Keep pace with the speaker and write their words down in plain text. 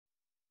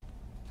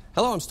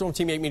Hello, I'm Storm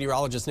Team 8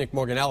 meteorologist Nick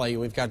Morganelli.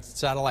 We've got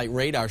satellite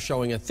radar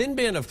showing a thin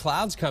band of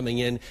clouds coming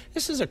in.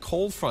 This is a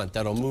cold front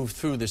that'll move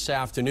through this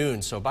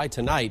afternoon. So by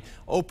tonight,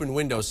 open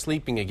windows,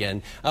 sleeping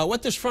again.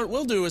 What this front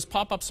will do is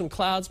pop up some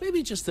clouds,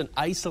 maybe just an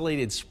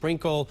isolated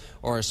sprinkle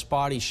or a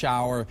spotty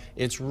shower.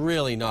 It's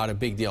really not a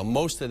big deal.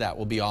 Most of that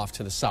will be off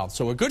to the south.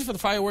 So we're good for the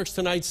fireworks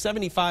tonight,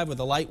 75 with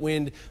a light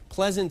wind.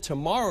 Pleasant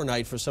tomorrow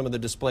night for some of the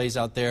displays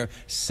out there,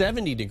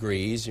 70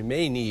 degrees. You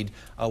may need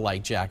a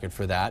light jacket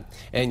for that.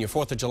 And your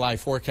 4th of July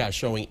forecast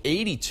showing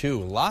 82.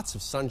 Lots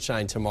of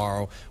sunshine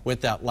tomorrow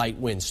with that light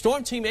wind.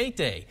 Storm Team 8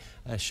 Day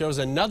shows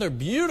another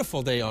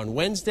beautiful day on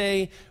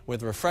Wednesday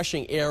with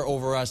refreshing air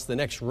over us. The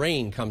next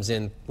rain comes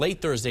in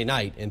late Thursday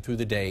night and through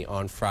the day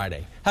on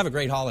Friday. Have a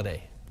great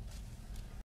holiday.